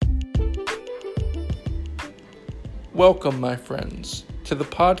Welcome, my friends, to the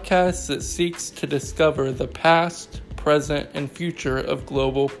podcast that seeks to discover the past, present, and future of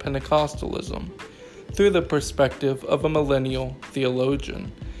global Pentecostalism through the perspective of a millennial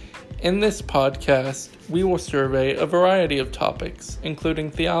theologian. In this podcast, we will survey a variety of topics,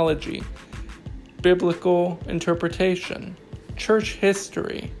 including theology, biblical interpretation, church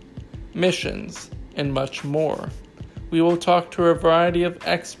history, missions, and much more. We will talk to a variety of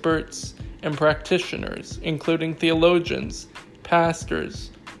experts and practitioners, including theologians,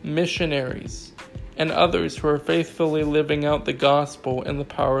 pastors, missionaries, and others who are faithfully living out the gospel in the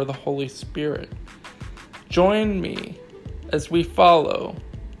power of the Holy Spirit. Join me as we follow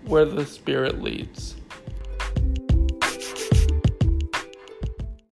where the Spirit leads.